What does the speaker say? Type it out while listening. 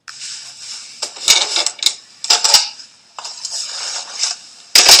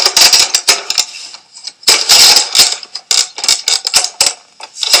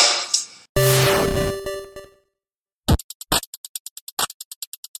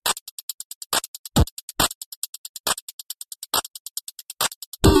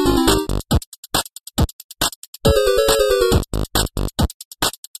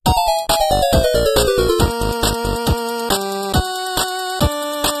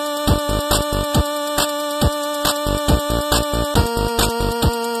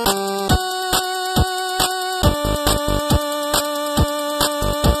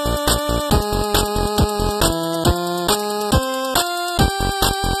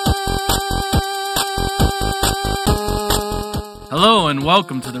Hello and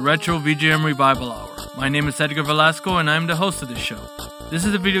welcome to the Retro VGM Revival Hour. My name is Edgar Velasco and I am the host of this show. This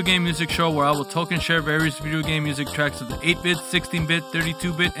is a video game music show where I will talk and share various video game music tracks of the 8-bit, 16-bit,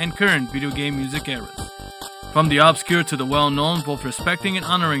 32-bit, and current video game music eras. From the obscure to the well-known, both respecting and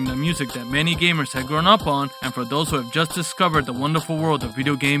honoring the music that many gamers have grown up on, and for those who have just discovered the wonderful world of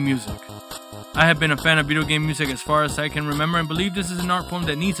video game music. I have been a fan of video game music as far as I can remember and believe this is an art form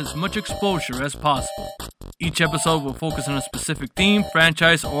that needs as much exposure as possible. Each episode will focus on a specific theme,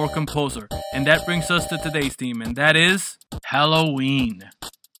 franchise, or composer. And that brings us to today's theme, and that is Halloween.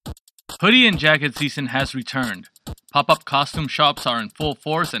 Hoodie and jacket season has returned. Pop-up costume shops are in full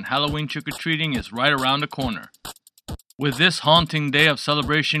force and Halloween trick-or-treating is right around the corner. With this haunting day of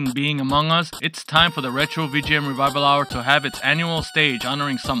celebration being among us, it's time for the Retro VGM Revival Hour to have its annual stage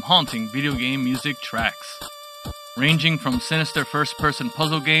honoring some haunting video game music tracks. Ranging from sinister first-person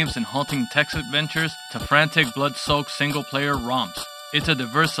puzzle games and haunting text adventures to frantic blood-soaked single-player romps. It's a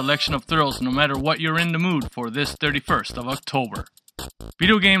diverse selection of thrills no matter what you're in the mood for this 31st of October.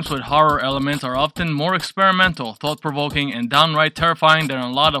 Video games with horror elements are often more experimental, thought-provoking, and downright terrifying than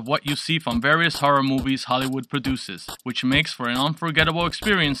a lot of what you see from various horror movies Hollywood produces, which makes for an unforgettable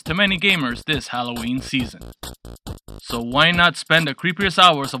experience to many gamers this Halloween season. So why not spend the creepiest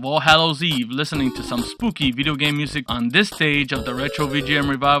hours of All Hallows Eve listening to some spooky video game music on this stage of the Retro VGM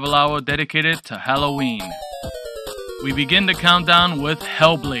Revival Hour dedicated to Halloween. We begin the countdown with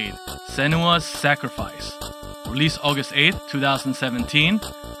Hellblade: Senua's Sacrifice. Released August 8th, 2017,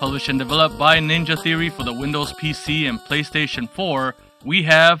 published and developed by Ninja Theory for the Windows PC and PlayStation 4, we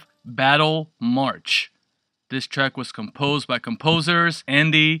have Battle March. This track was composed by composers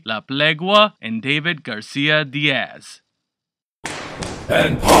Andy Laplegua and David Garcia Diaz.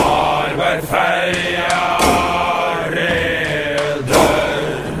 En par ved Freya reder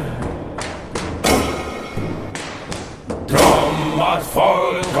Drom at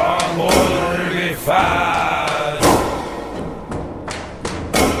folk har morg i färd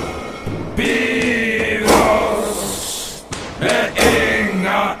Biv oss med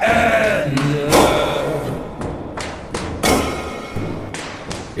inga änder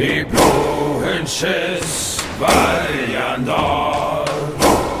I blåhundskyss varje dag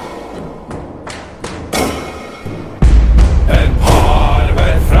En par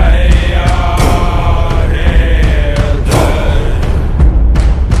ved Freya reder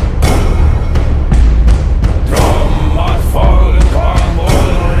Drom at folk har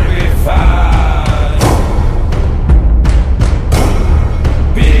morg i färd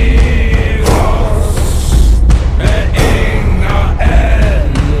Biv oss med inga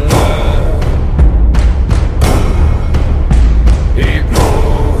änder I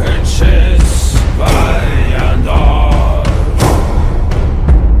blåhundskyss varje dag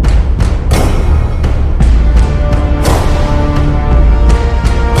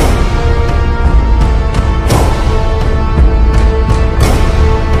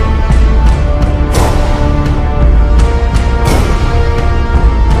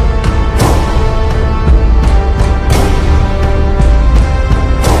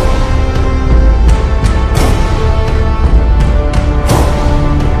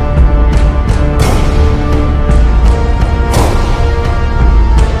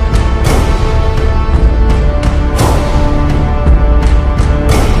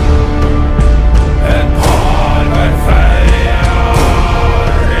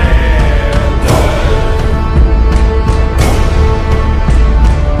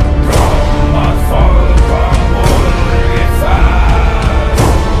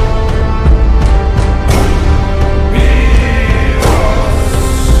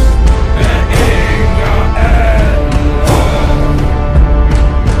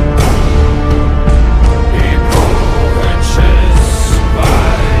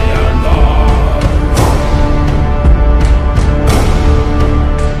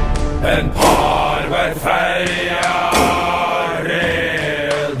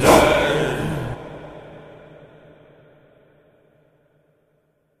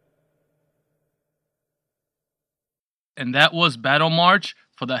And that was Battle March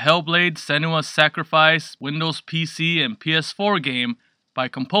for the Hellblade: Senua's Sacrifice Windows PC and PS4 game by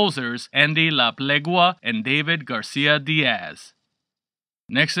composers Andy Laplegua and David Garcia Diaz.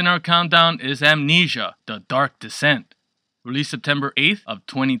 Next in our countdown is Amnesia: The Dark Descent. Released September 8th of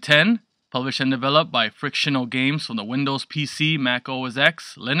 2010, published and developed by Frictional Games for the Windows PC, Mac OS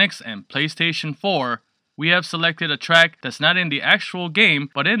X, Linux, and PlayStation 4, we have selected a track that's not in the actual game,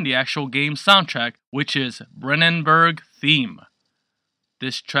 but in the actual game soundtrack, which is Brennenberg Theme.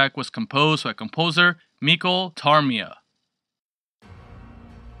 This track was composed by composer Mikkel Tarmia.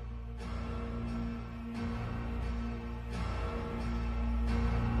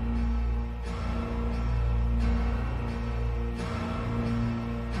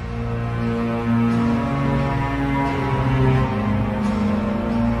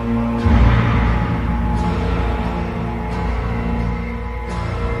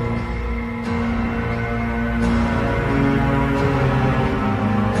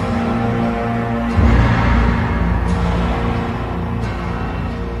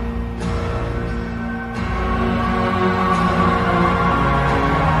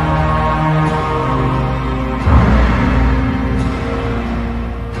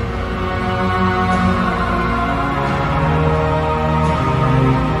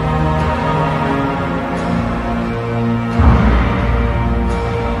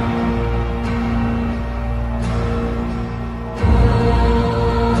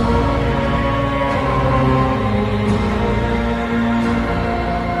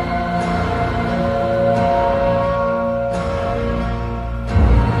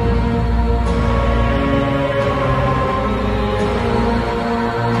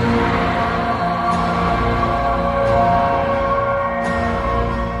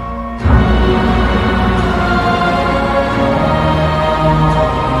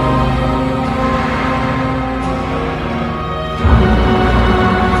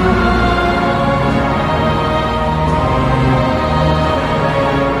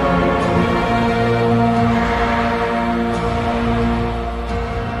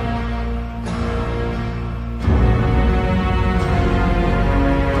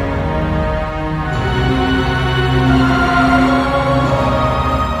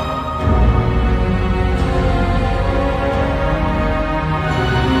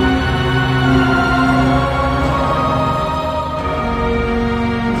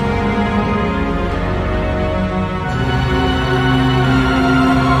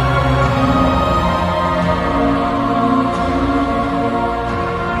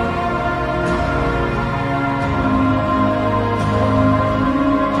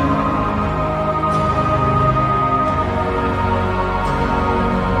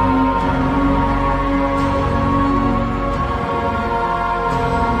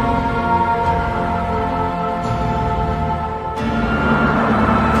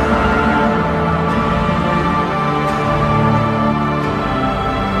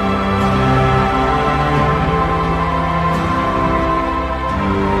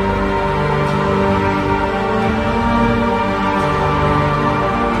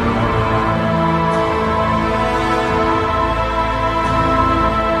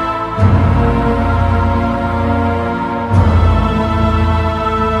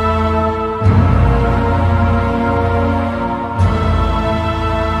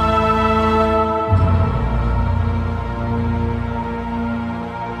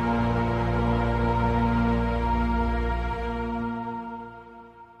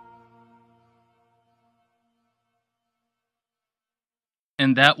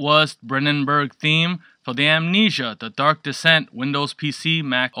 And that was Brandenburg theme for the Amnesia, The Dark Descent Windows PC,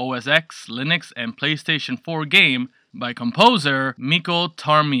 Mac OS X, Linux, and PlayStation 4 game by composer Mikko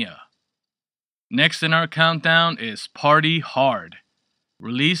Tarmia. Next in our countdown is Party Hard.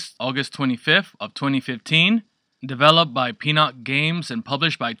 Released August 25th of 2015, developed by Peanut Games and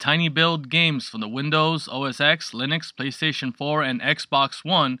published by Tiny Build Games for the Windows, OS X, Linux, PlayStation 4, and Xbox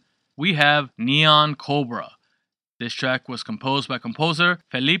One, we have Neon Cobra. This track was composed by composer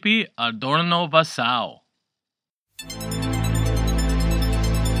Felipe Adorno Vassal.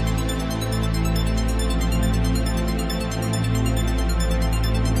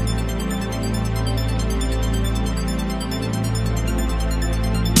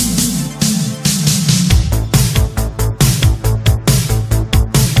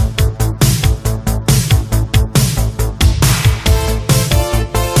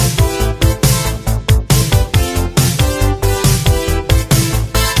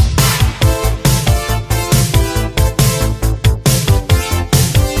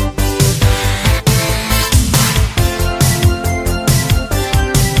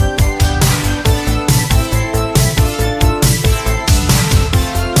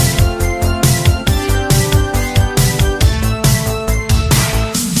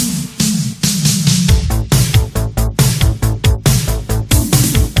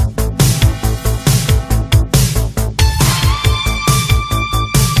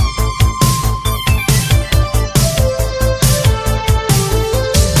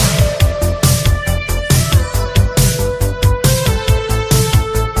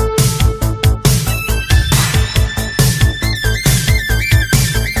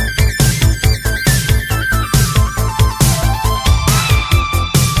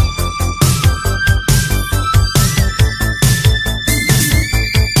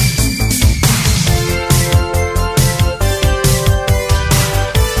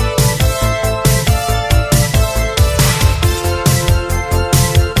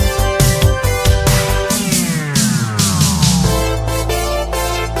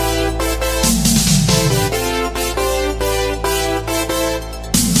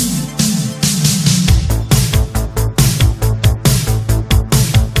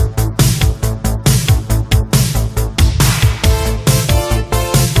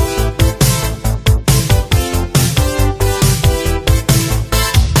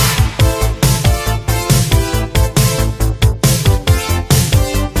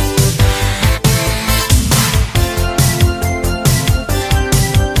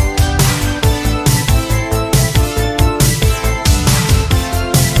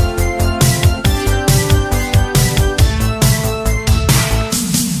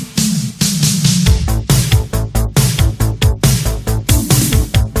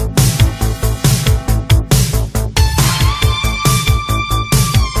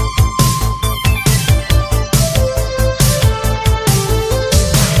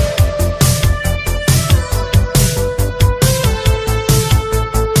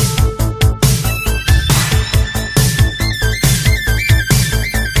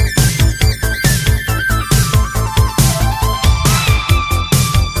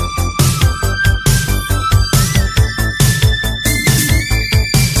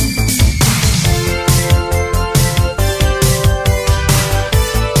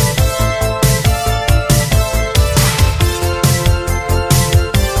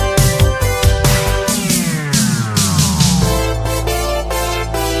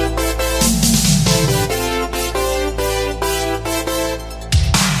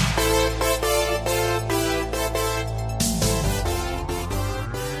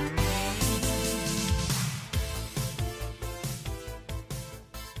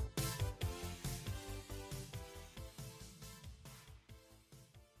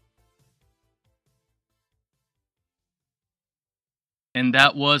 And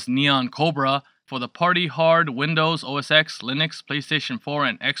that was Neon Cobra for the Party Hard Windows, OS X, Linux, PlayStation 4,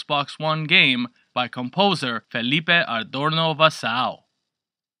 and Xbox One game by composer Felipe Adorno Vassal.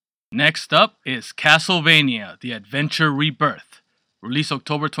 Next up is Castlevania: The Adventure Rebirth, released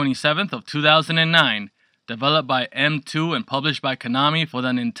October 27th of 2009, developed by M2 and published by Konami for the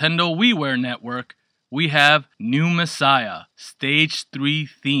Nintendo WiiWare network. We have New Messiah, Stage 3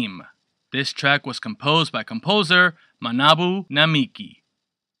 theme. This track was composed by composer Manabu Namiki.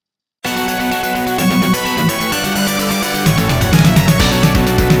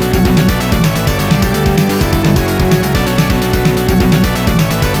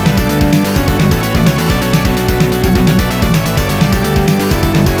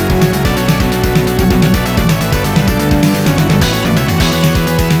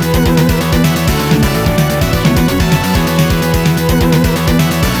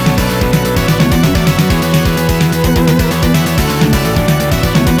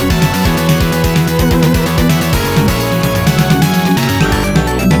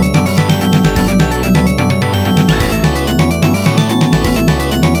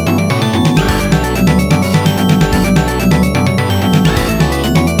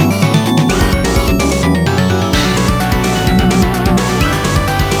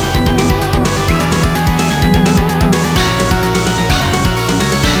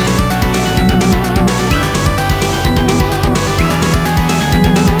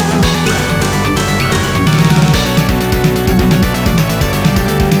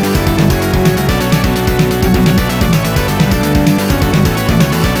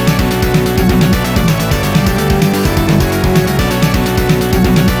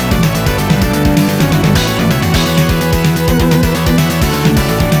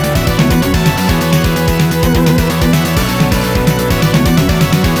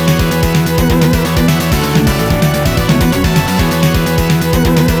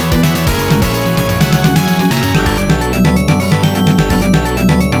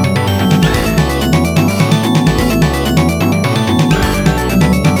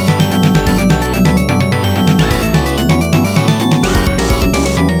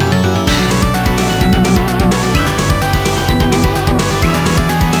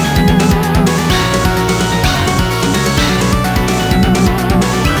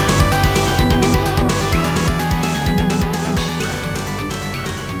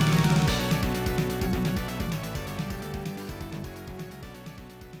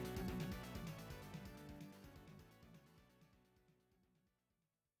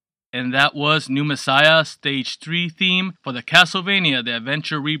 and that was New Messiah Stage 3 theme for the Castlevania The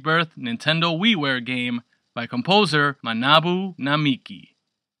Adventure Rebirth Nintendo WiiWare game by composer Manabu Namiki.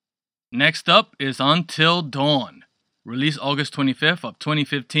 Next up is Until Dawn, released August 25th of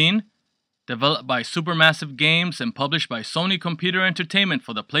 2015, developed by Supermassive Games and published by Sony Computer Entertainment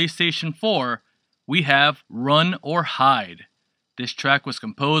for the PlayStation 4. We have Run or Hide. This track was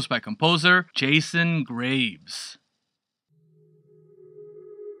composed by composer Jason Graves.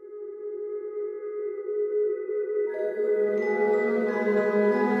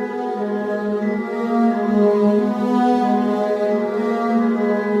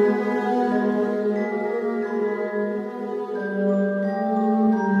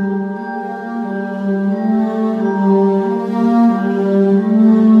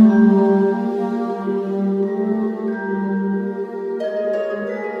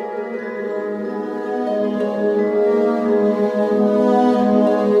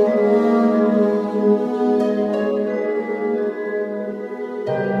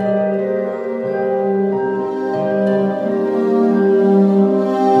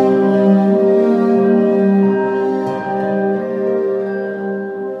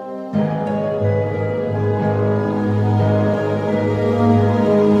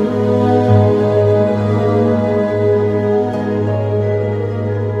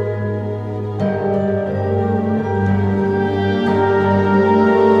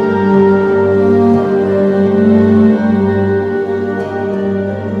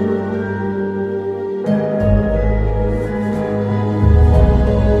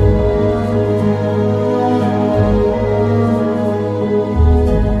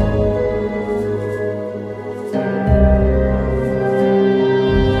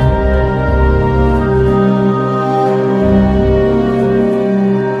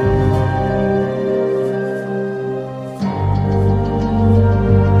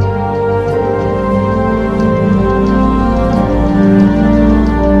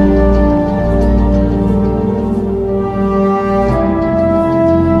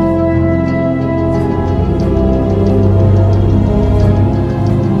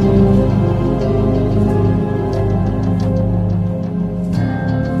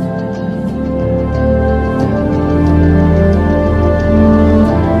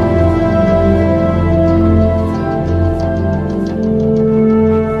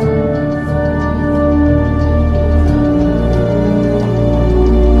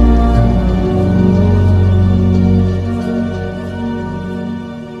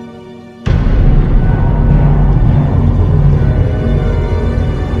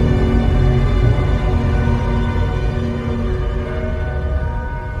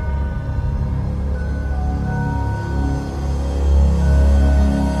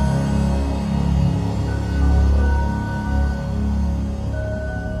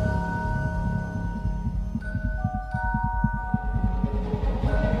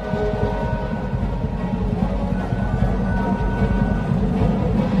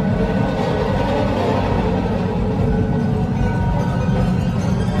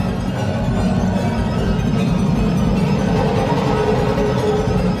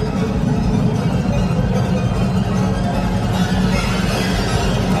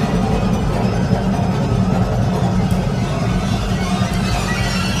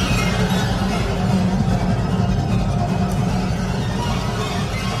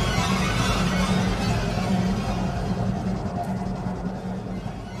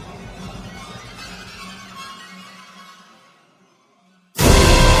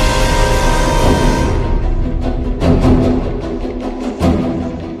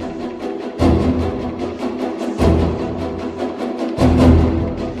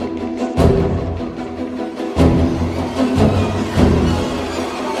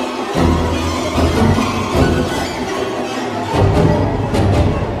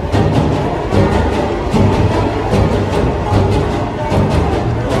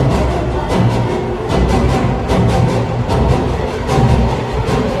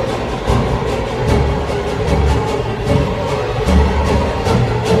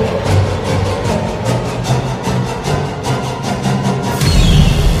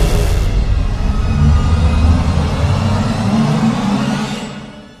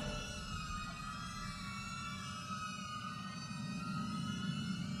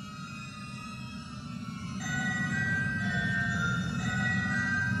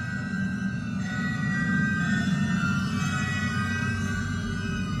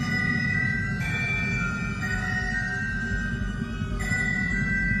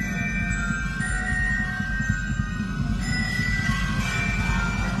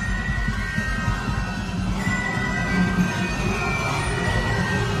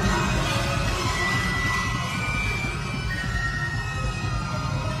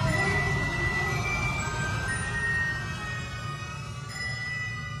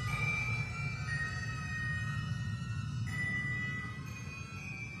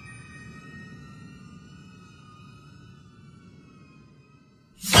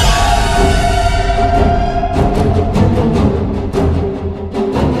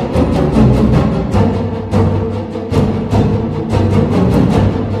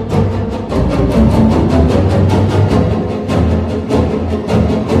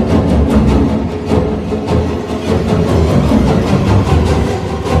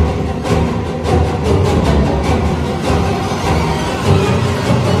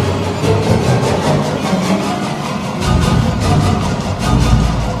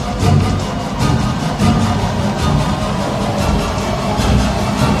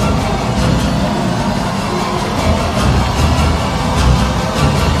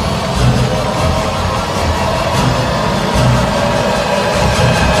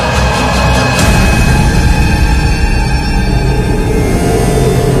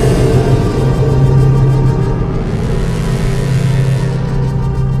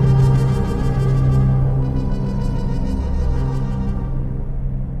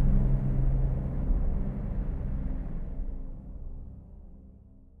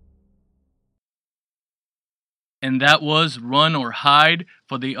 And that was Run or Hide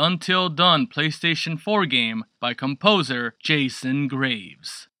for the Until Dawn PlayStation 4 game by composer Jason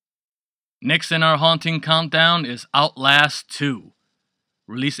Graves. Next in our haunting countdown is Outlast 2.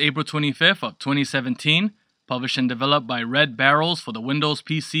 Released April 25th of 2017, published and developed by Red Barrels for the Windows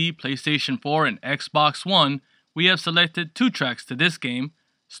PC, PlayStation 4, and Xbox One, we have selected 2 tracks to this game,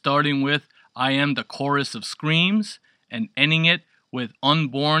 starting with I Am the Chorus of Screams and ending it with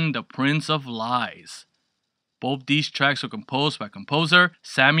Unborn the Prince of Lies. Both these tracks were composed by composer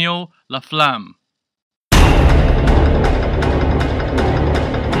Samuel Laflamme.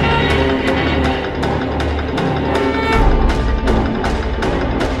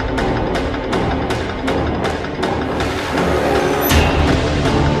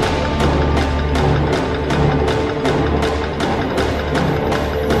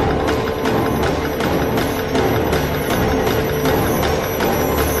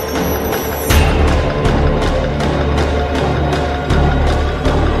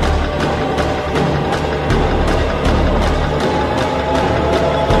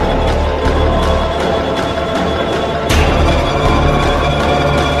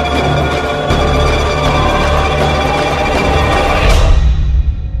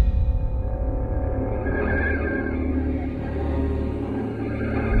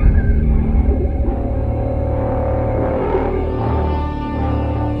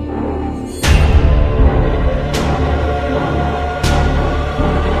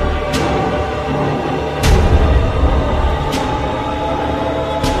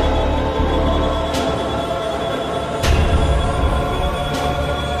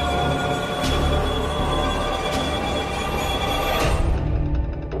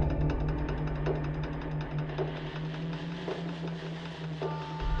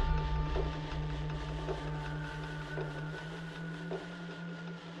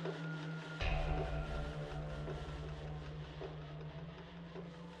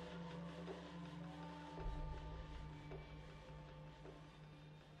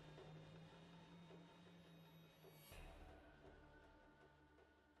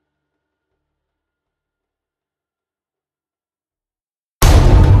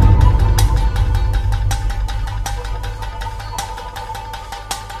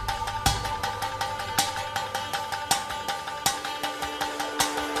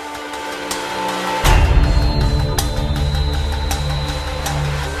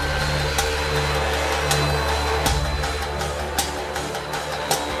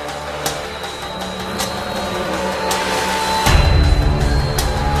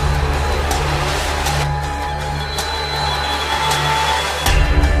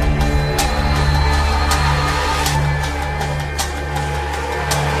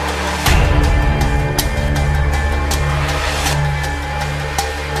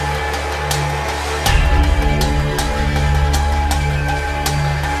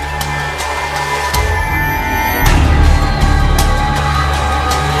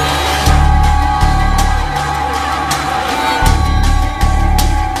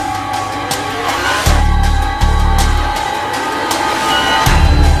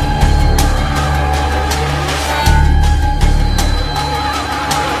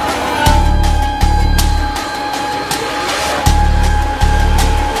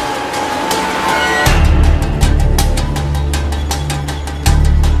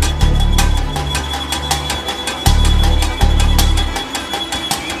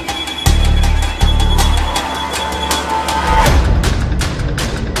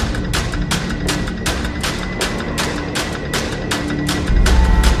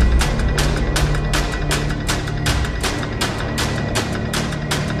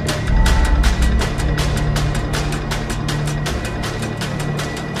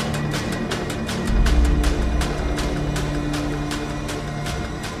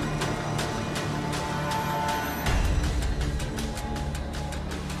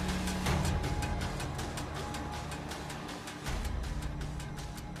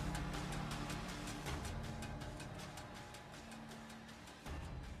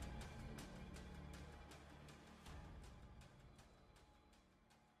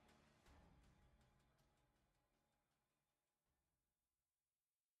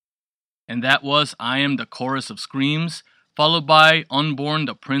 And that was I Am the Chorus of Screams, followed by Unborn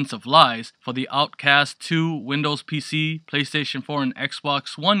the Prince of Lies for the Outcast 2 Windows PC, PlayStation 4, and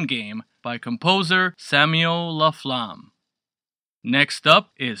Xbox One game by composer Samuel Laflamme. Next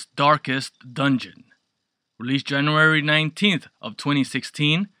up is Darkest Dungeon. Released January 19th of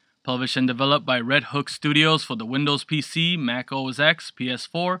 2016, published and developed by Red Hook Studios for the Windows PC, Mac OS X,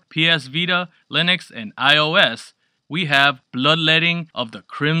 PS4, PS Vita, Linux, and iOS, we have Bloodletting of the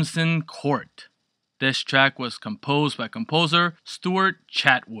Crimson Court. This track was composed by composer Stuart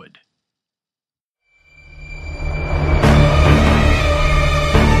Chatwood.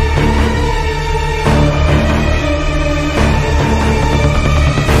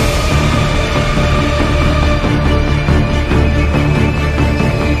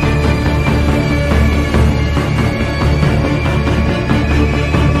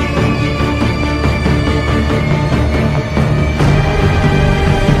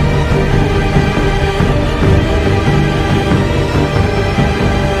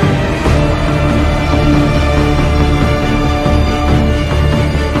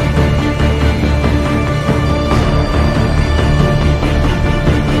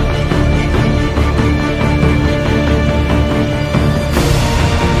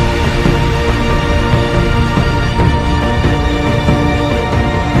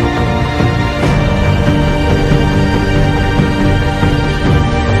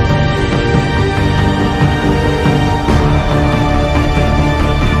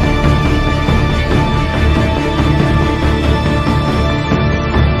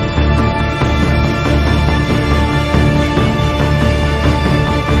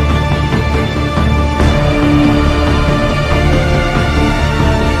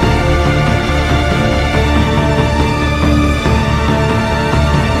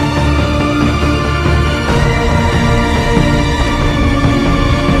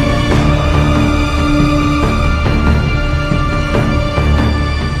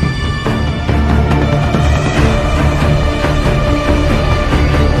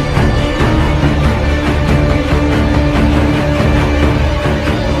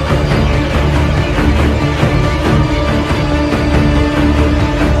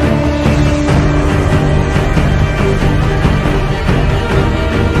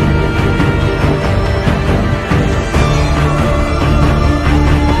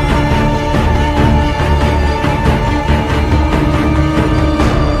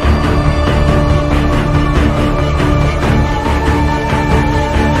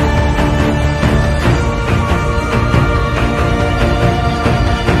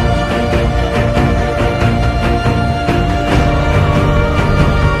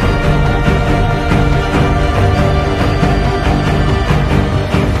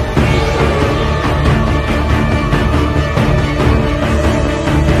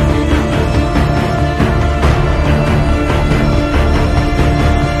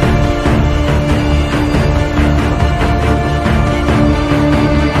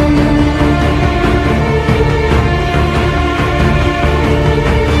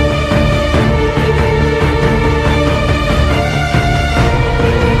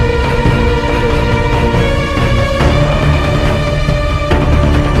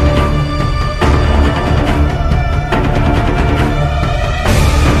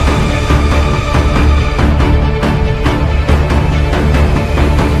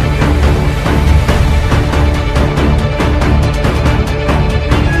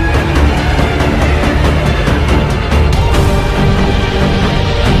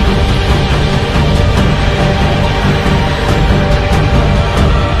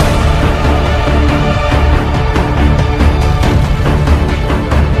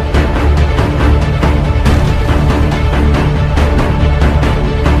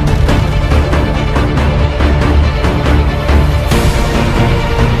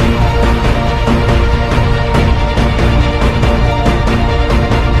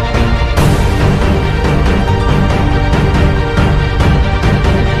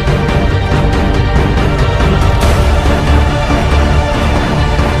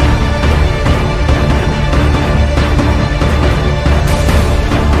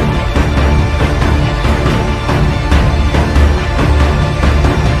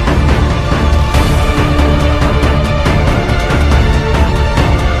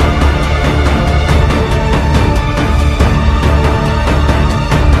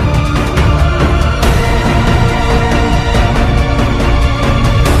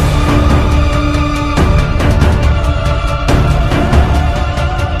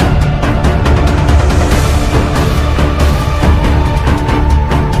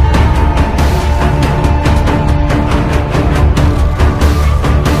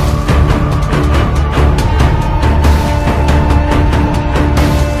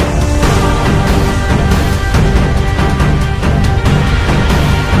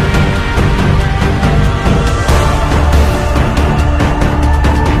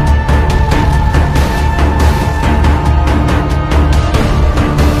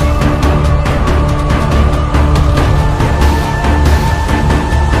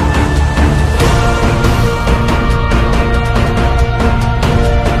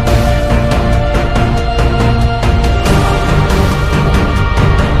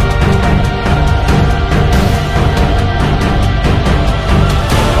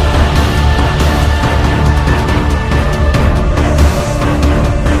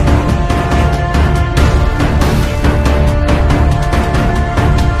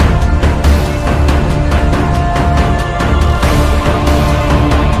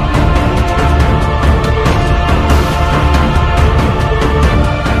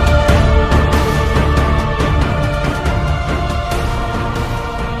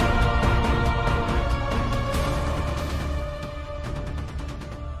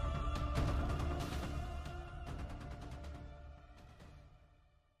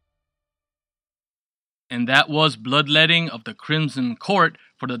 And that was Bloodletting of the Crimson Court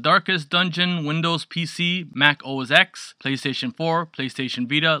for the Darkest Dungeon, Windows PC, Mac OS X, PlayStation 4, PlayStation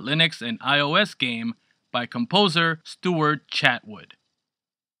Vita, Linux, and iOS game by composer Stuart Chatwood.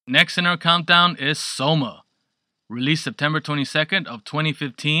 Next in our countdown is Soma. Released September 22nd of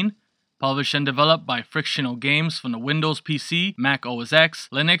 2015, published and developed by Frictional Games from the Windows PC, Mac OS X,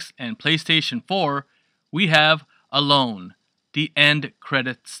 Linux, and PlayStation 4, we have Alone, the end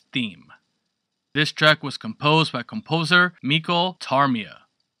credits theme. This track was composed by composer Mikko Tarmia.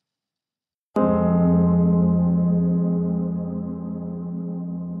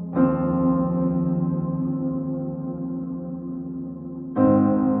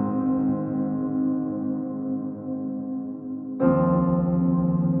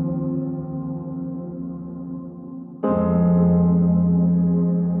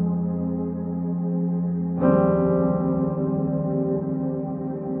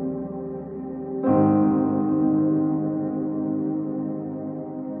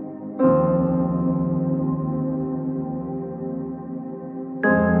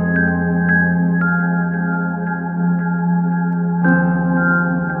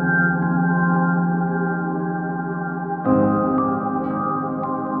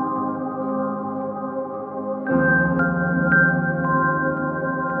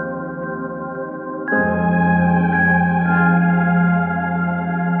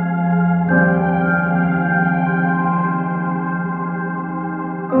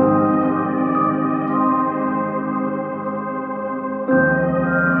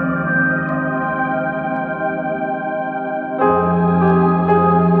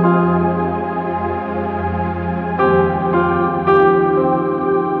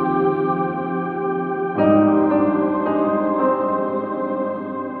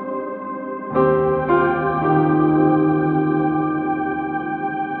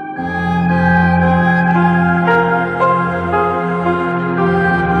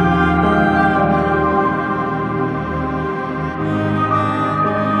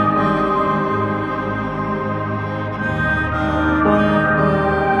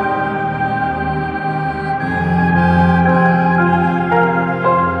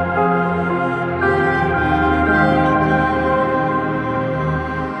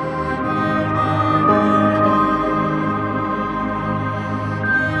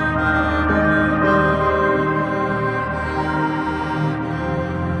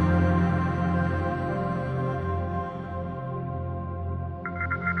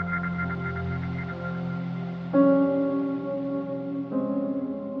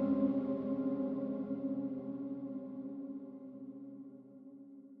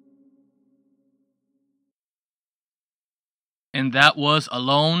 And that was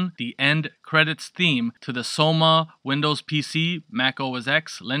Alone, the end credits theme to the Soma Windows PC, Mac OS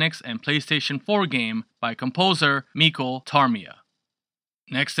X, Linux, and PlayStation 4 game by composer Mikko Tarmia.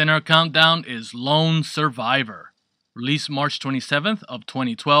 Next in our countdown is Lone Survivor. Released March 27th of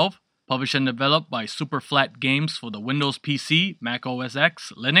 2012, published and developed by Superflat Games for the Windows PC, Mac OS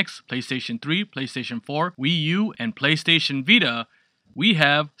X, Linux, PlayStation 3, PlayStation 4, Wii U, and PlayStation Vita, we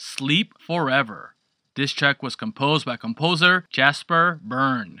have Sleep Forever. This track was composed by composer Jasper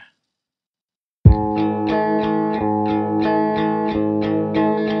Byrne.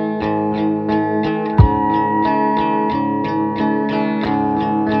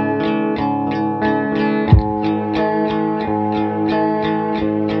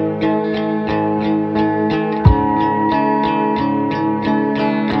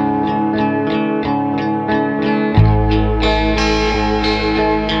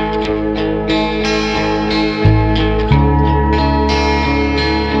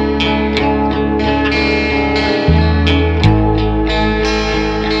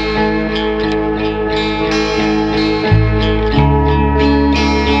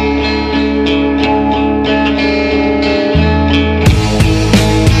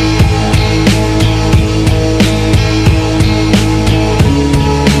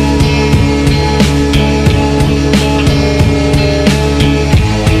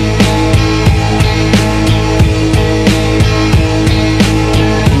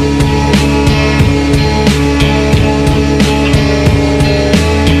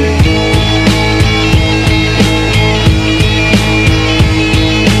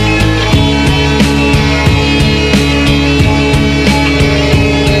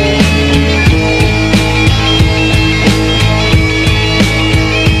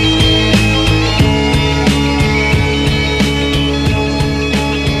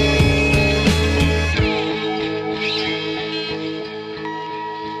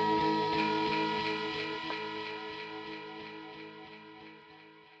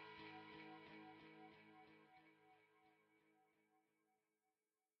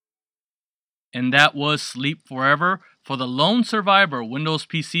 And that was Sleep Forever for the Lone Survivor Windows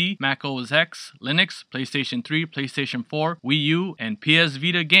PC, Mac OS X, Linux, PlayStation 3, PlayStation 4, Wii U, and PS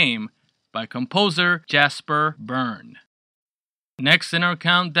Vita game by composer Jasper Byrne. Next in our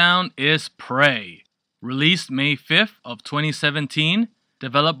countdown is Prey, released May 5th of 2017,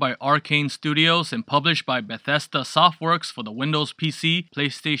 developed by Arcane Studios and published by Bethesda Softworks for the Windows PC,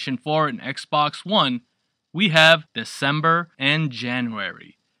 PlayStation 4, and Xbox One. We have December and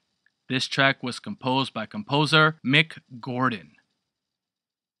January. This track was composed by composer Mick Gordon.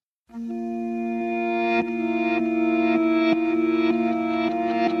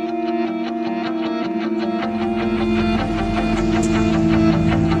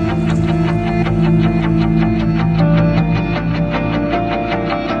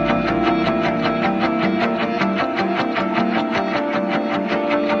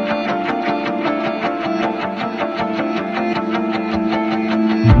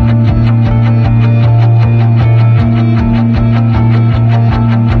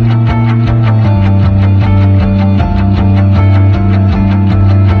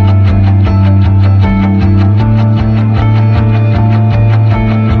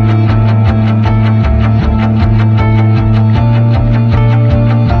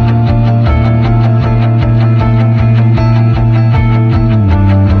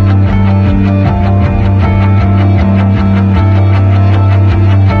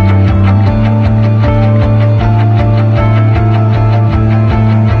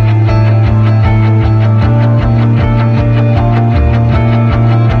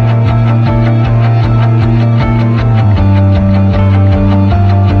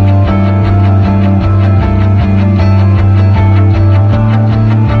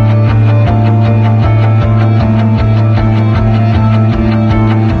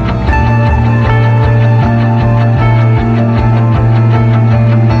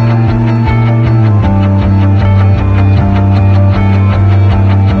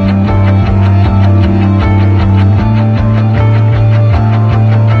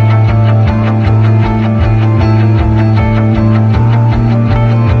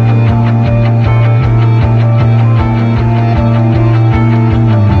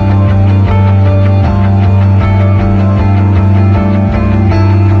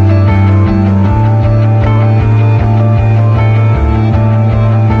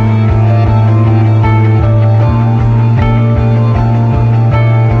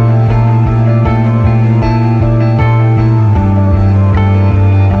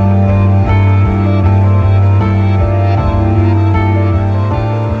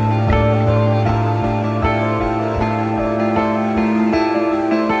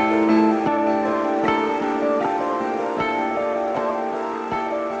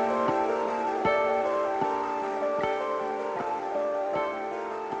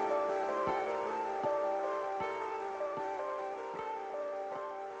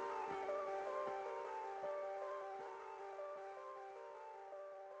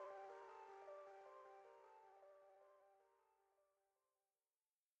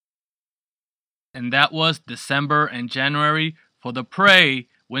 And that was December and January for the Prey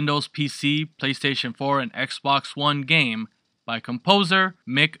Windows PC, PlayStation 4, and Xbox One game by composer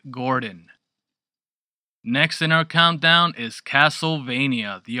Mick Gordon. Next in our countdown is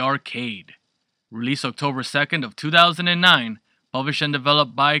Castlevania: The Arcade. Released October 2nd of 2009, published and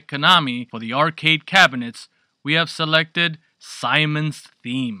developed by Konami for the arcade cabinets, we have selected Simon's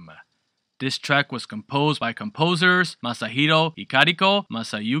Theme. This track was composed by composers Masahiro Ikariko,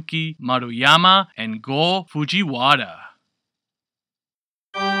 Masayuki Maruyama, and Go Fujiwara.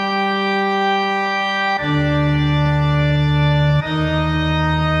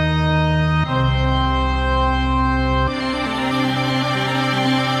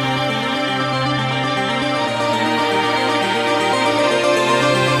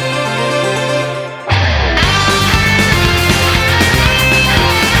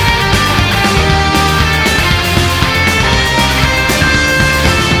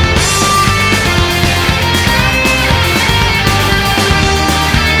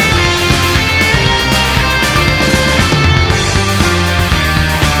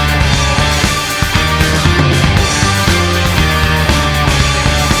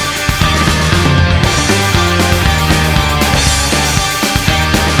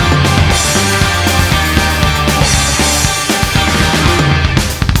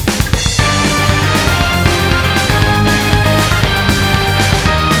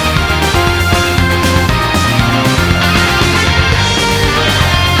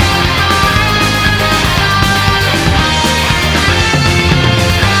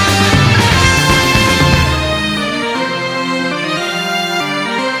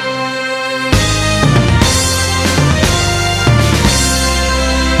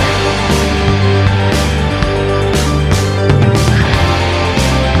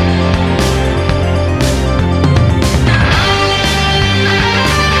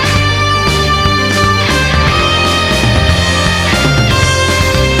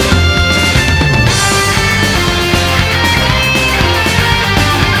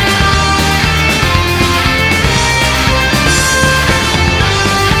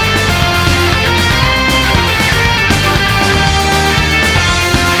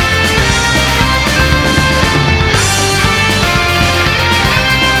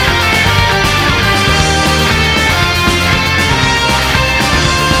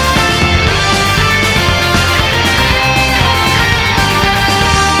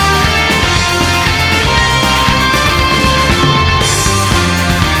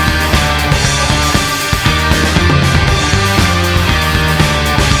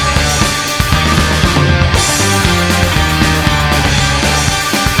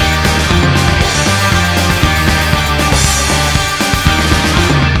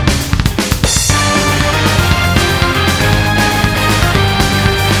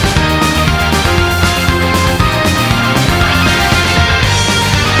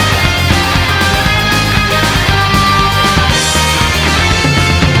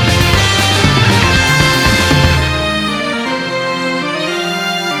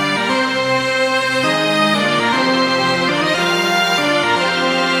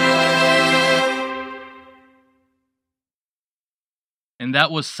 And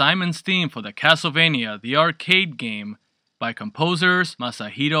that was Simon's theme for the Castlevania, the arcade game, by composers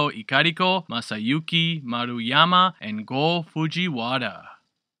Masahiro Ikariko, Masayuki Maruyama, and Go Fujiwara.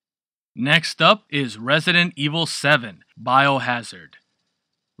 Next up is Resident Evil 7 Biohazard.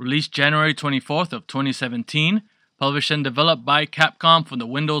 Released January 24th of 2017, published and developed by Capcom for the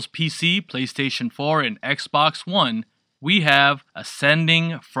Windows PC, PlayStation 4, and Xbox One, we have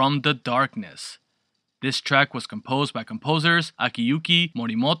Ascending from the Darkness. This track was composed by composers Akiyuki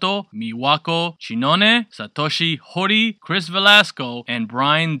Morimoto, Miwako Shinone, Satoshi Hori, Chris Velasco, and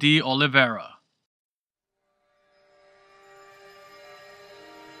Brian D. Oliveira.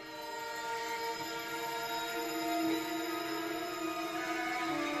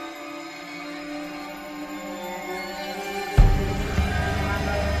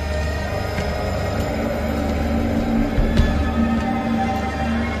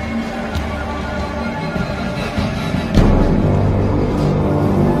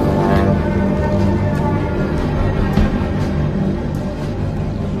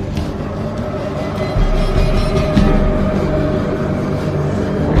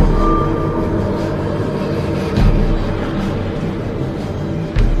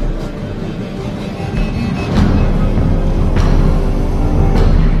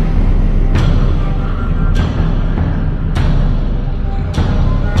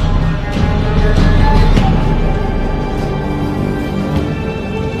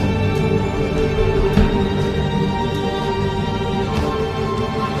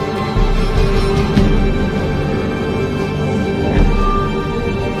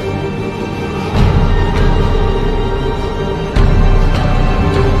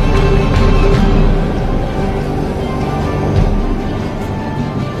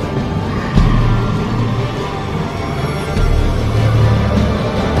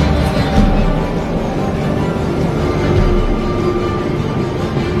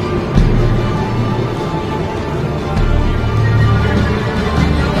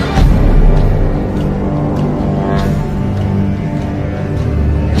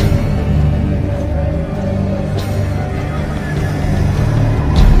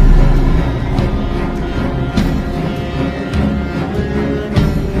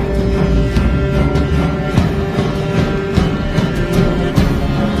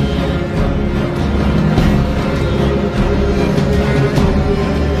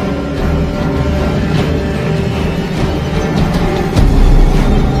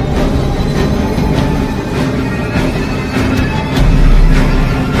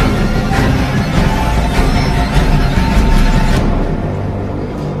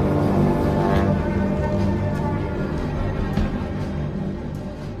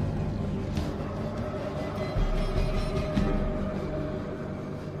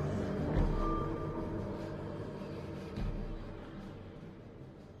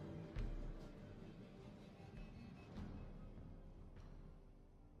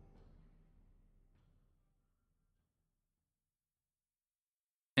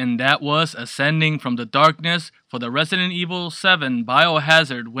 And that was Ascending from the Darkness for the Resident Evil 7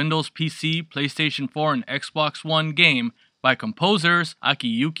 Biohazard Windows PC, PlayStation 4, and Xbox One game by composers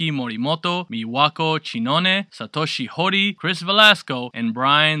Akiyuki Morimoto, Miwako Shinone, Satoshi Hori, Chris Velasco, and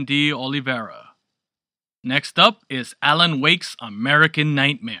Brian D. Oliveira. Next up is Alan Wake's American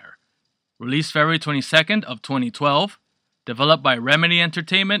Nightmare. Released February 22nd of 2012. Developed by Remedy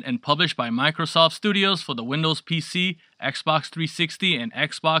Entertainment and published by Microsoft Studios for the Windows PC, Xbox 360, and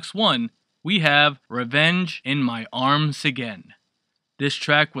Xbox One, we have Revenge in My Arms Again. This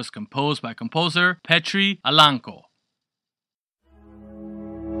track was composed by composer Petri Alanko.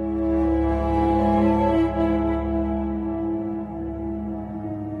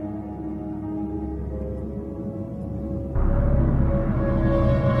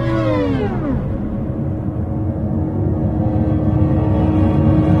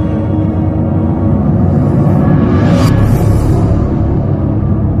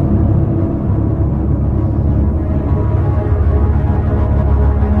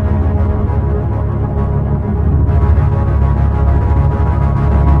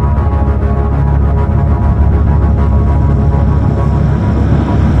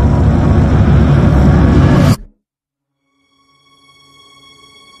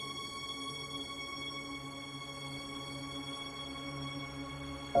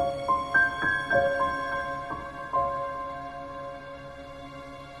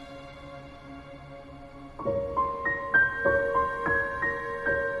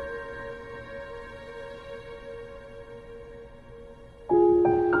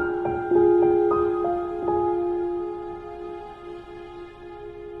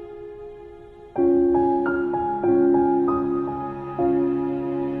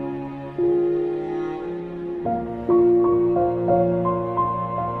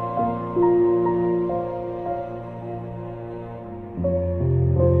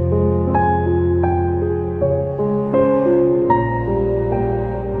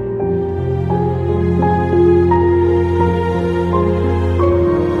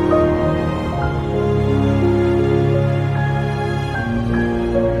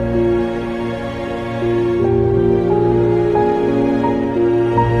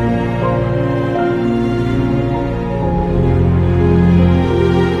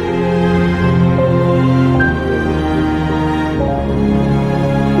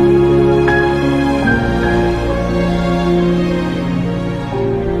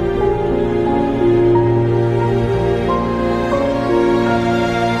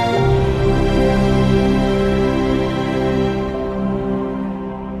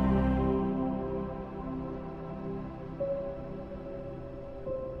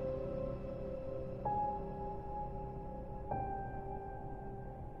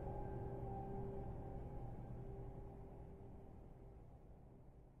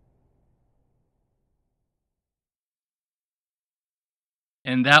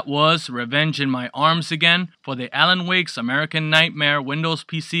 And that was Revenge in My Arms Again for the Alan Wake's American Nightmare Windows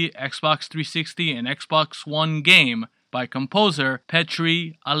PC, Xbox 360, and Xbox One game by composer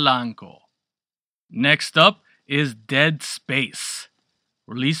Petri Alanko. Next up is Dead Space.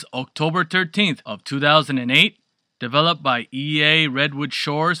 Released October 13th of 2008, developed by EA Redwood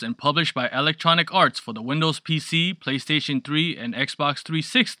Shores and published by Electronic Arts for the Windows PC, PlayStation 3, and Xbox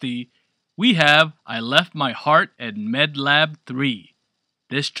 360, we have I Left My Heart at MedLab 3.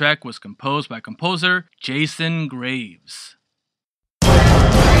 This track was composed by composer Jason Graves.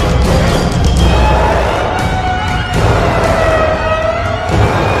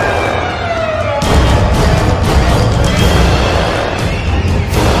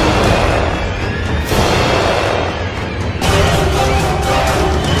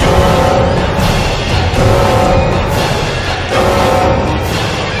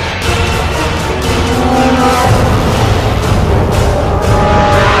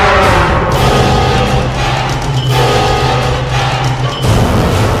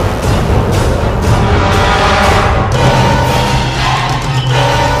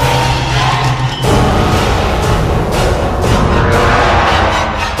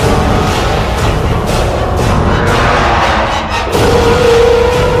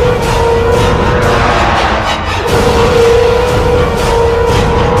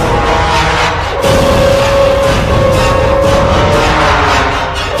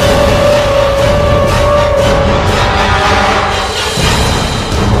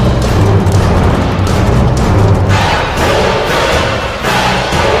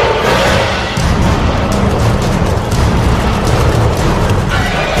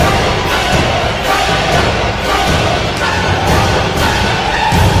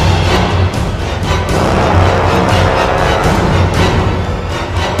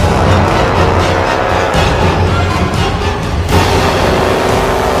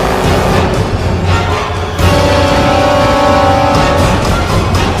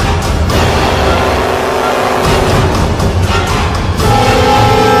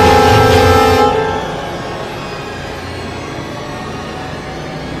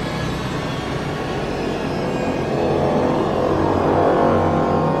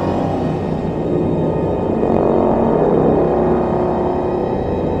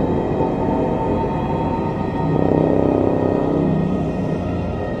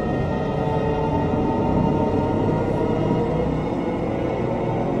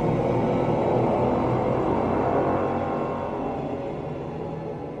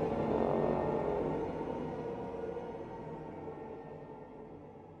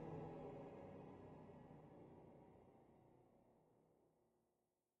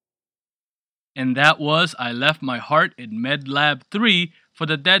 And that was I Left My Heart in MedLab 3 for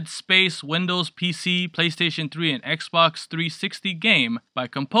the Dead Space Windows PC, PlayStation 3, and Xbox 360 game by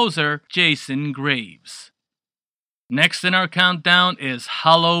composer Jason Graves. Next in our countdown is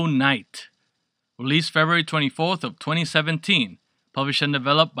Hollow Knight. Released February 24th of 2017. Published and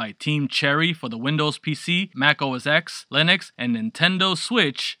developed by Team Cherry for the Windows PC, Mac OS X, Linux, and Nintendo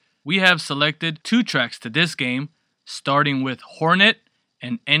Switch, we have selected 2 tracks to this game, starting with Hornet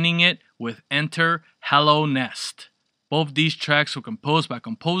and ending it with Enter Hallownest. Both these tracks were composed by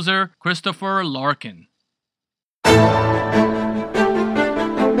composer Christopher Larkin.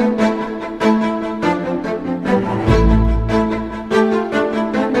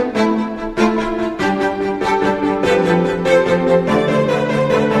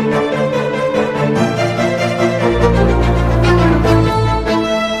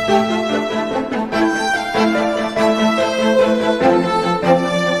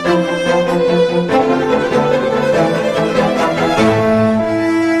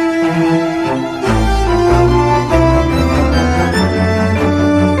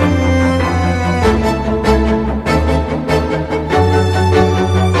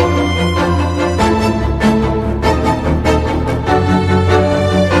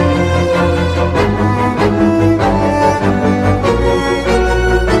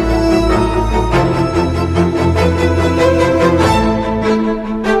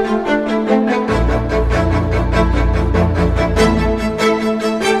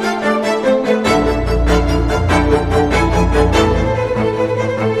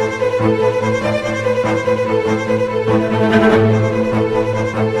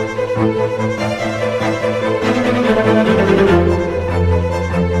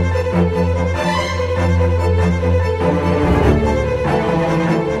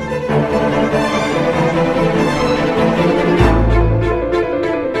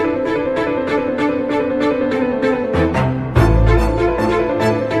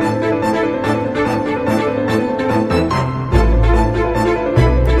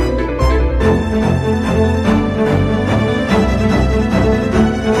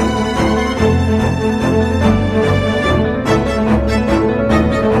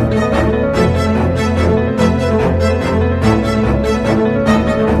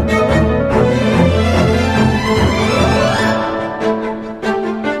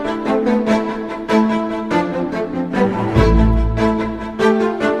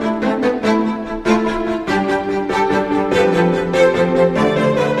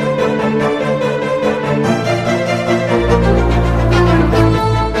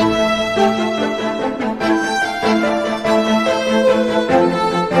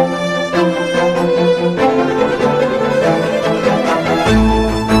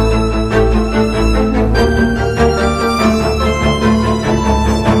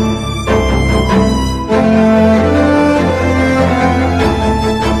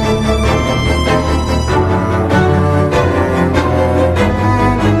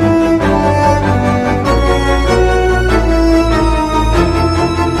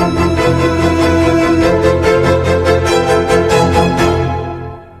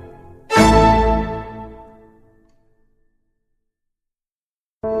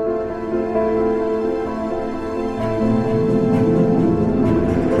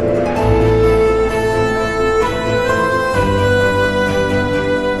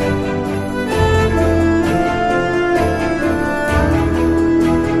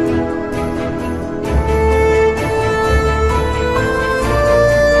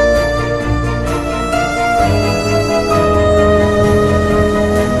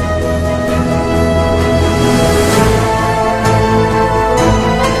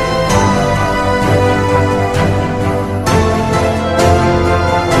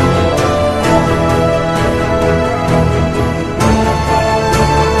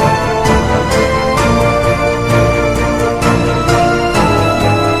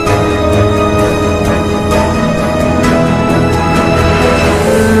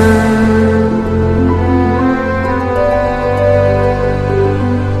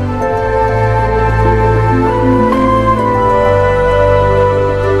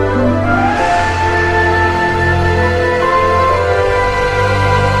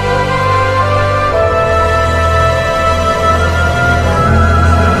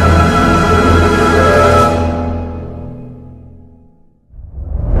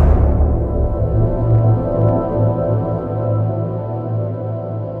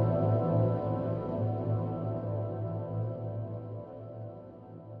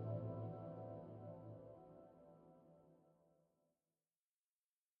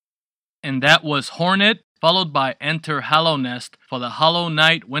 and that was Hornet, followed by Enter Hollow Nest for the Hollow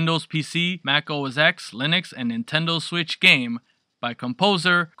Knight Windows PC, Mac OS X, Linux, and Nintendo Switch game by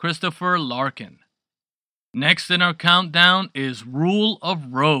composer Christopher Larkin. Next in our countdown is Rule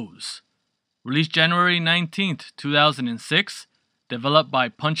of Rose. Released January 19th, 2006, developed by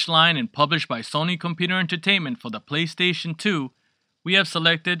Punchline and published by Sony Computer Entertainment for the PlayStation 2, we have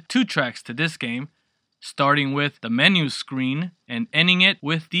selected 2 tracks to this game, starting with the menu screen and ending it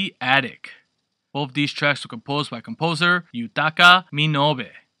with the attic. Both these tracks were composed by composer Yutaka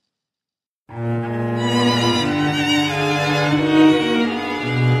Minobe.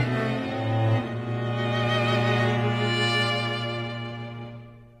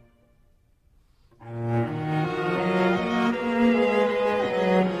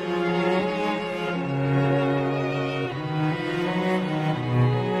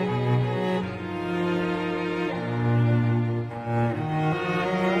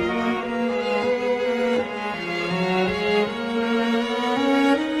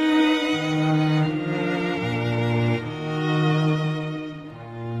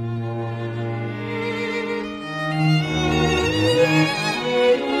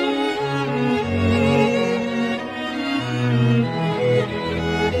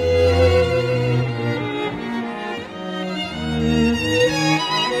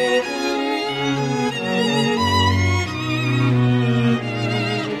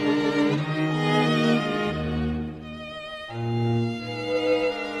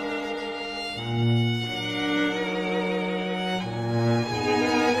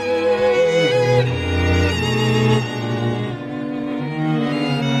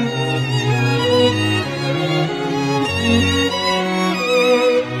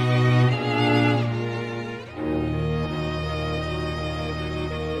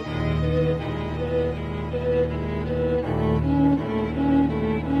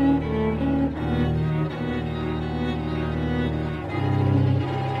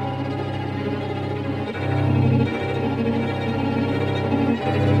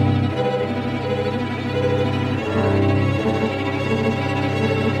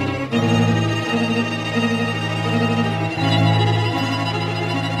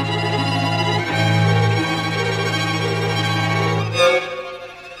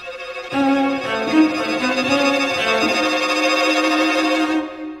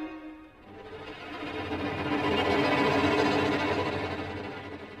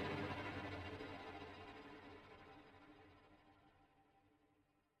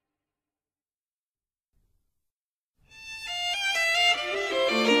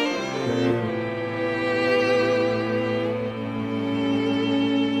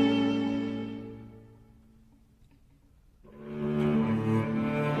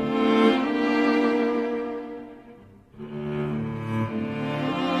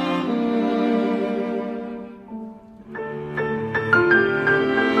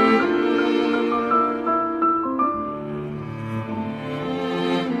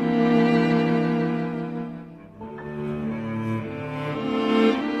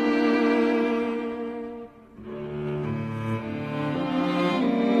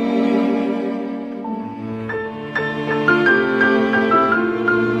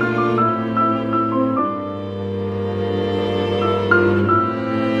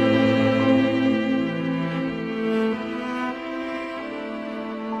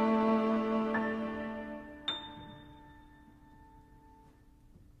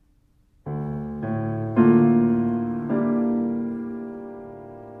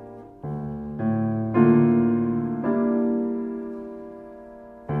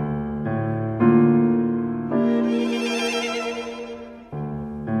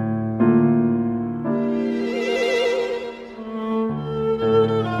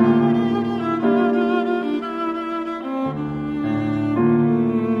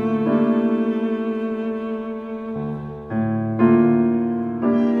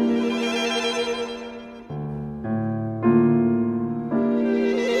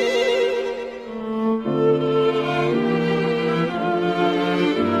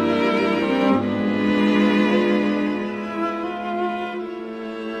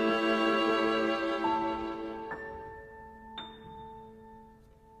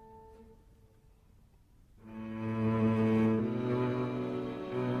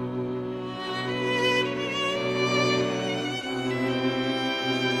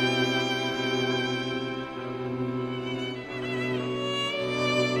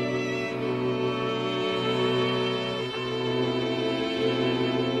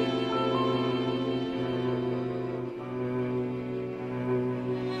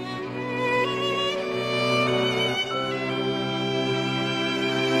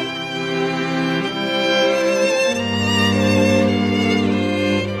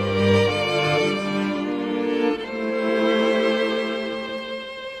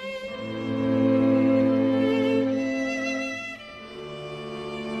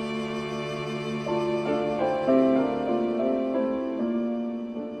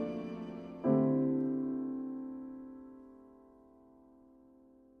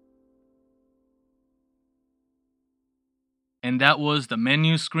 and that was the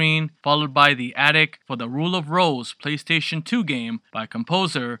menu screen, followed by the attic for the Rule of Rose PlayStation 2 game by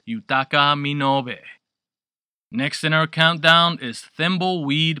composer Yutaka Minobe. Next in our countdown is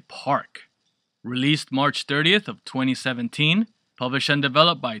Thimbleweed Park. Released March 30th of 2017, published and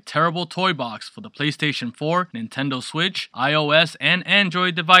developed by Terrible Toy Box for the PlayStation 4, Nintendo Switch, iOS, and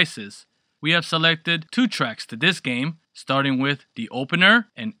Android devices. We have selected 2 tracks to this game, starting with the opener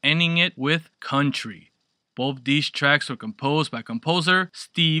and ending it with Country. Both these tracks were composed by composer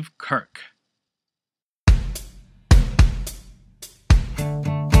Steve Kirk.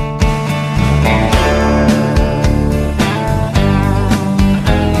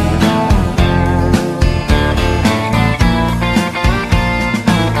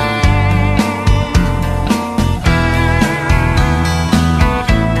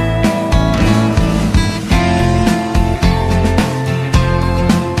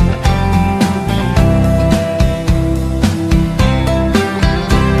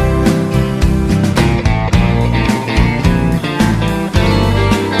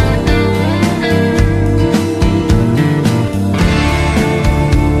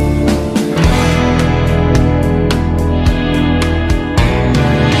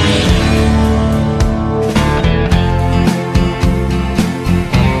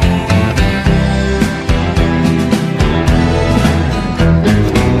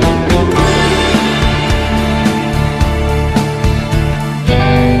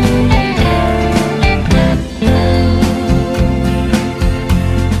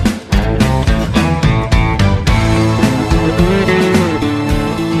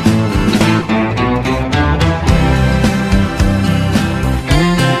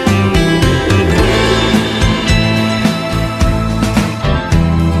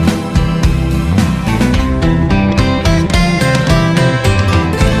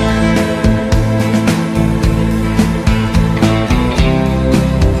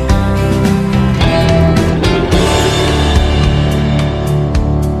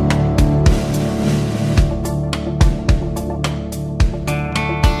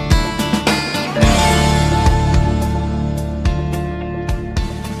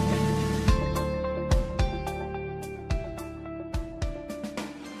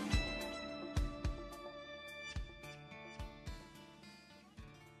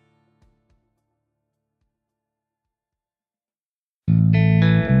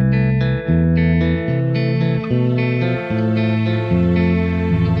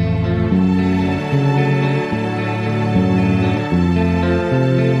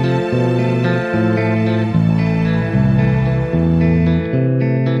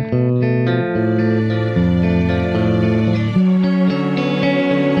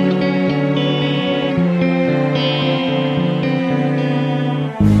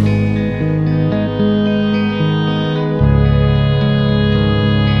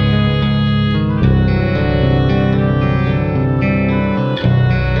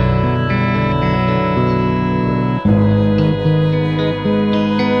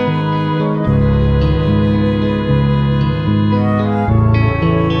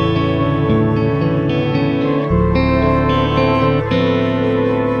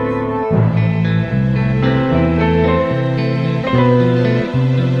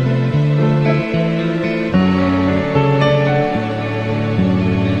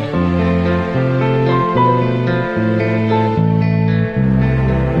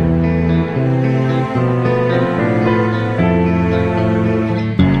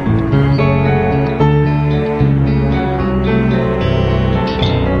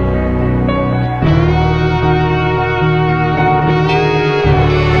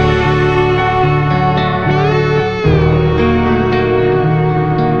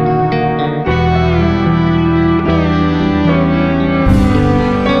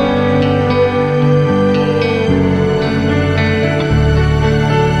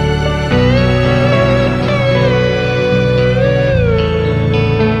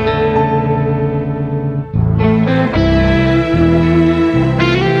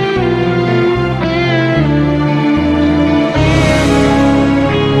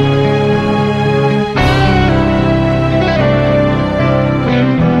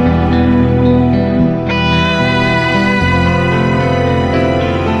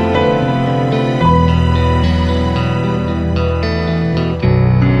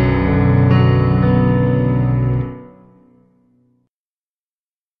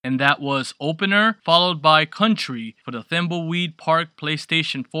 and that was Opener, followed by Country for the Thimbleweed Park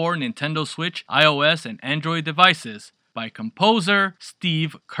PlayStation 4, Nintendo Switch, iOS, and Android devices by composer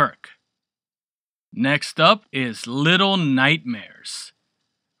Steve Kirk. Next up is Little Nightmares.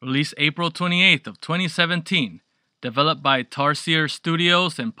 Released April 28th of 2017, developed by Tarsier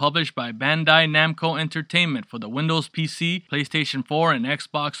Studios and published by Bandai Namco Entertainment for the Windows PC, PlayStation 4, and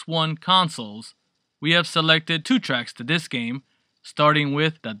Xbox One consoles, we have selected 2 tracks to this game, starting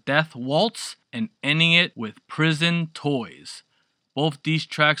with The Death Waltz and ending it with Prison Toys. Both these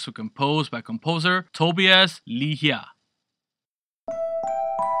tracks were composed by composer Tobias Lihia.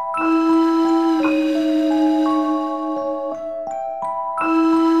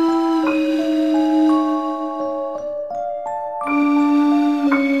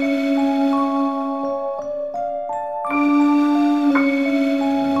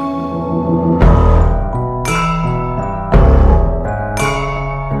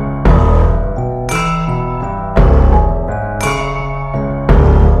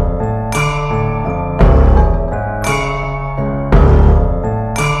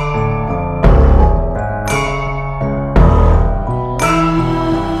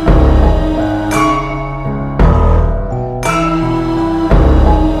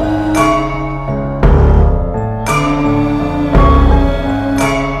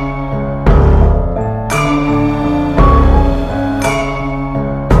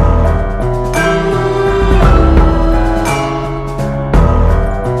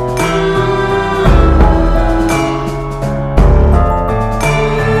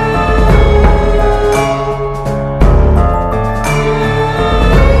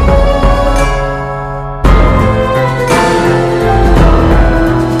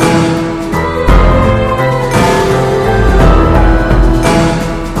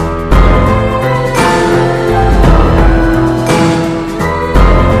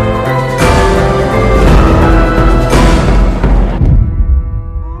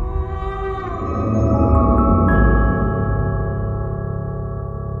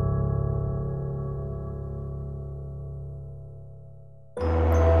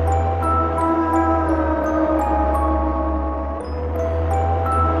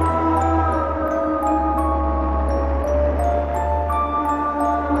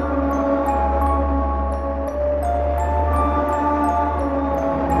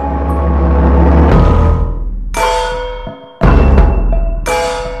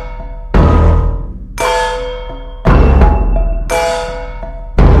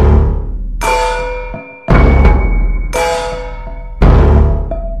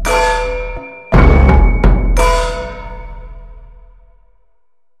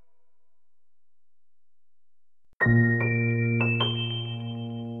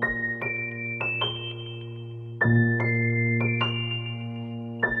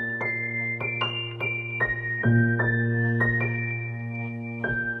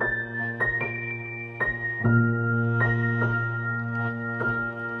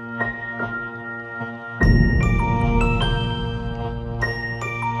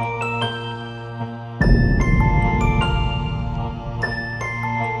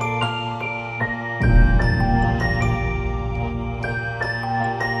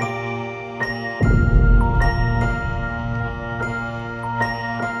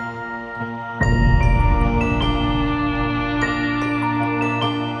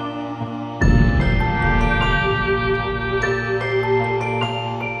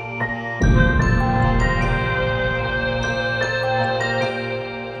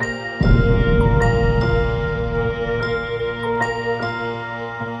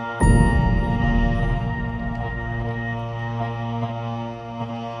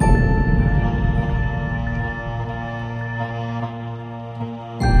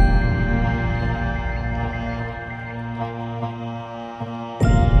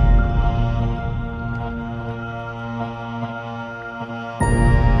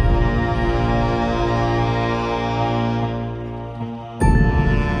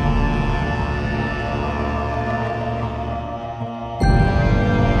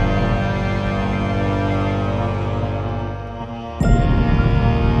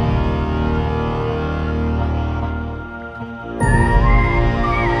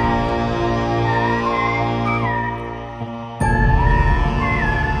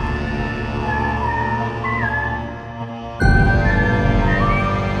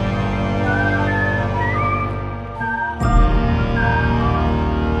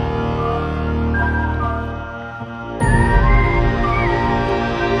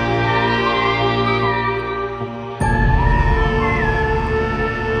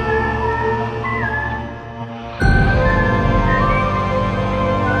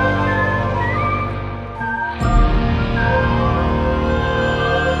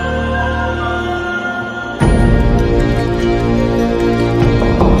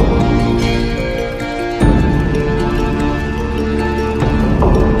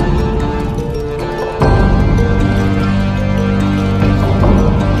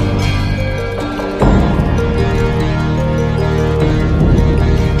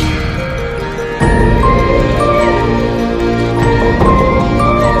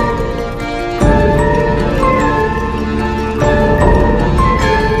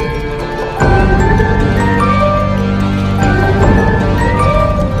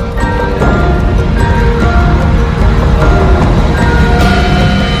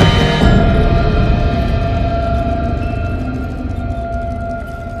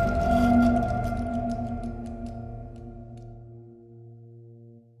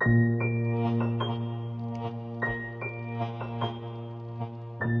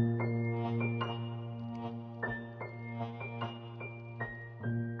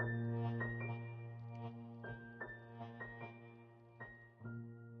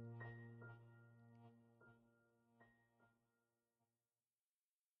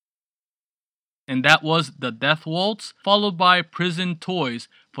 and that was The Death Waltz, followed by Prison Toys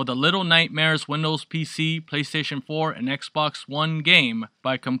for the Little Nightmares Windows PC, PlayStation 4, and Xbox One game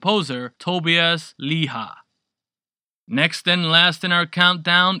by composer Tobias Liha. Next and last in our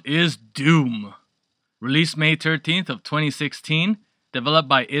countdown is Doom. Released May 13th of 2016, developed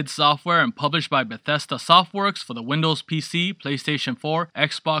by id Software and published by Bethesda Softworks for the Windows PC, PlayStation 4,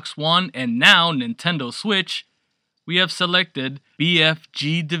 Xbox One, and now Nintendo Switch, we have selected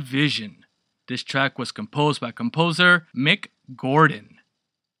BFG Division. This track was composed by composer Mick Gordon.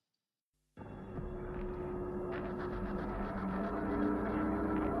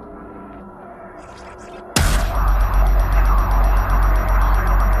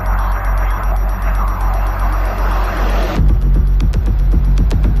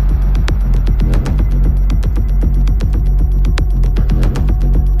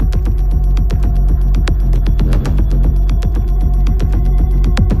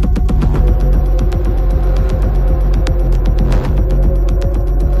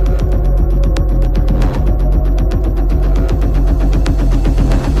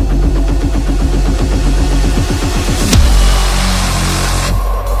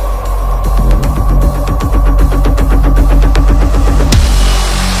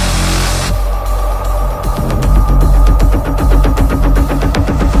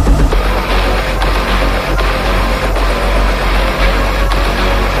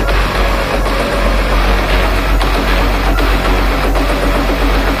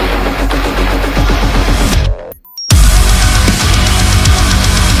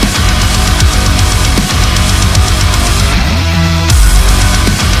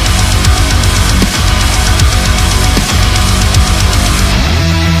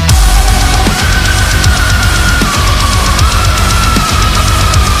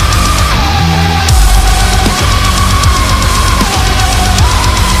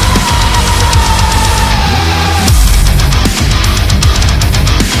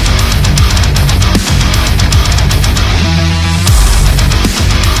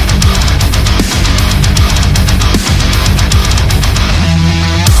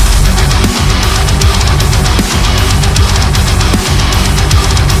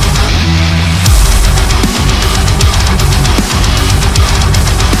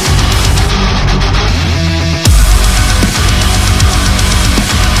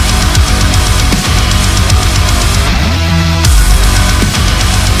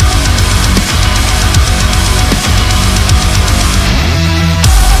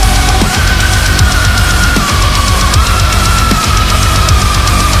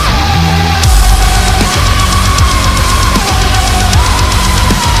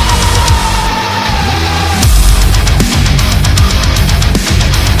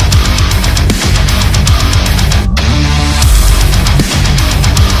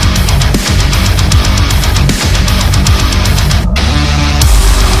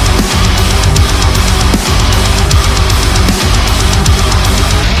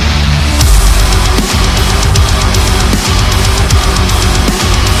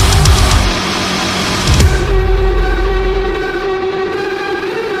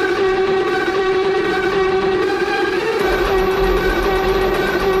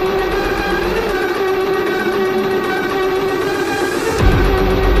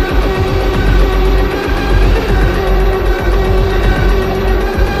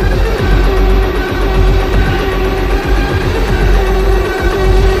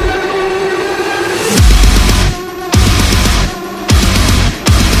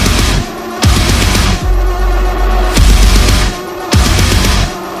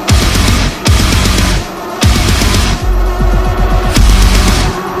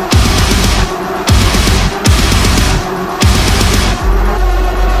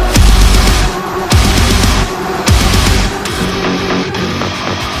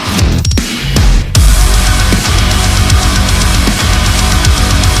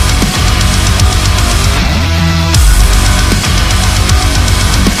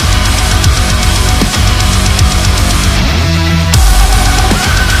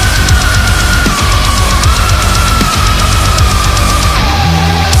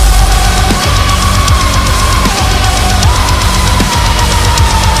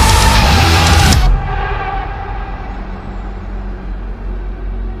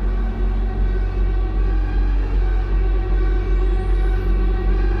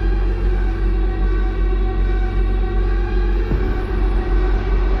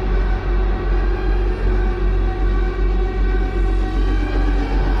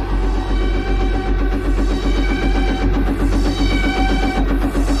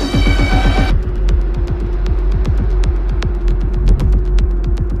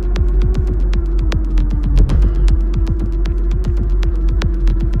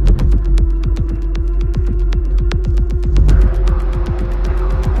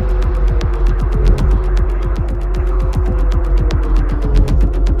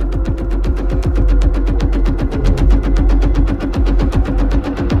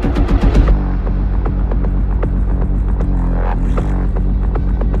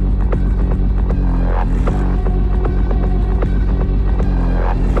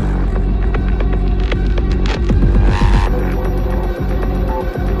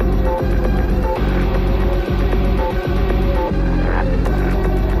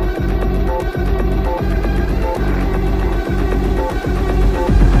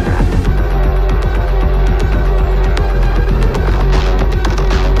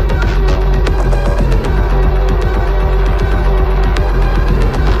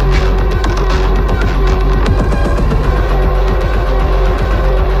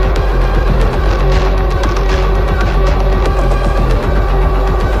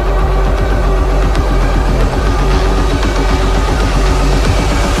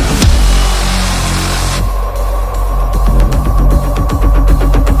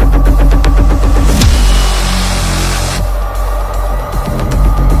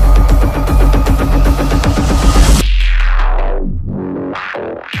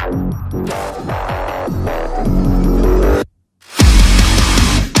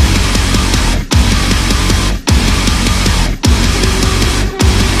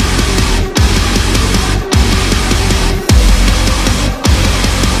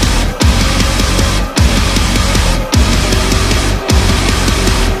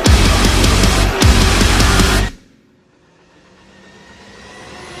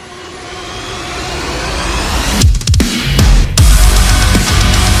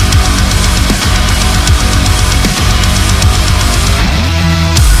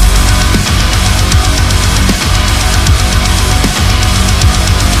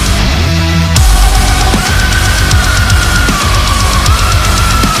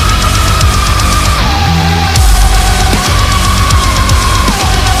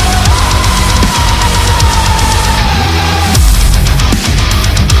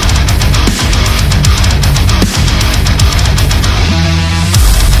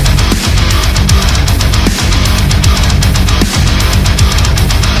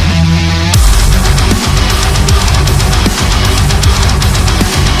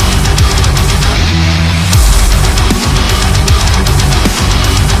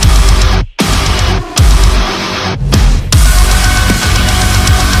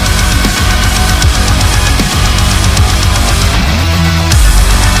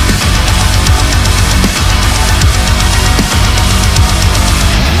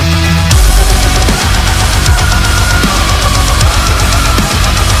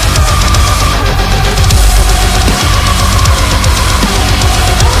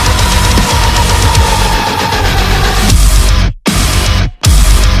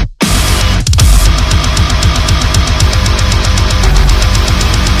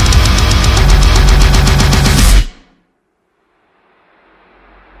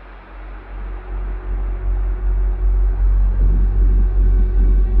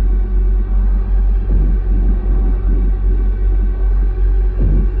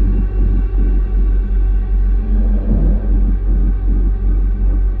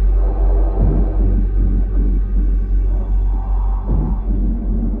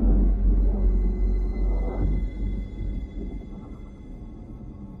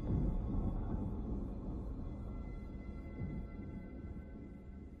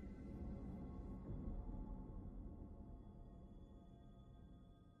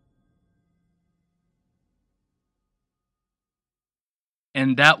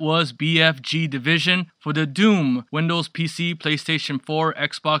 And that was BFG Division for the Doom Windows PC, PlayStation 4,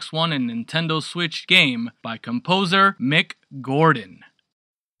 Xbox One, and Nintendo Switch game by composer Mick Gordon.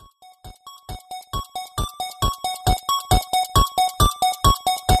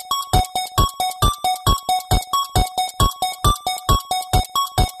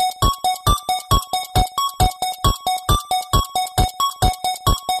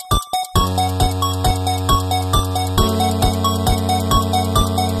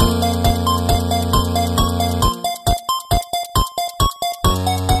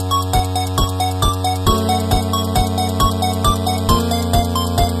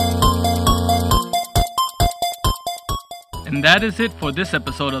 And that is it for this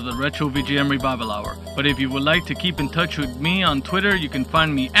episode of the Retro VGM Revival Hour. But if you would like to keep in touch with me on Twitter, you can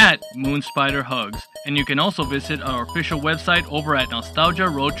find me at MoonSpiderHugs. And you can also visit our official website over at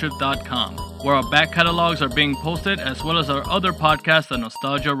NostalgiaRoadTrip.com, where our back catalogs are being posted as well as our other podcasts on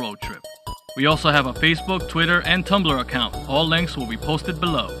Nostalgia Road Trip. We also have a Facebook, Twitter, and Tumblr account. All links will be posted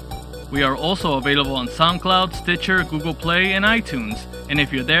below. We are also available on SoundCloud, Stitcher, Google Play, and iTunes. And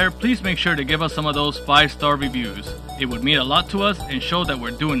if you're there, please make sure to give us some of those 5-star reviews. It would mean a lot to us and show that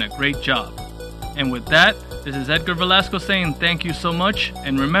we're doing a great job. And with that, this is Edgar Velasco saying thank you so much,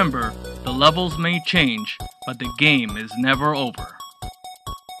 and remember, the levels may change, but the game is never over.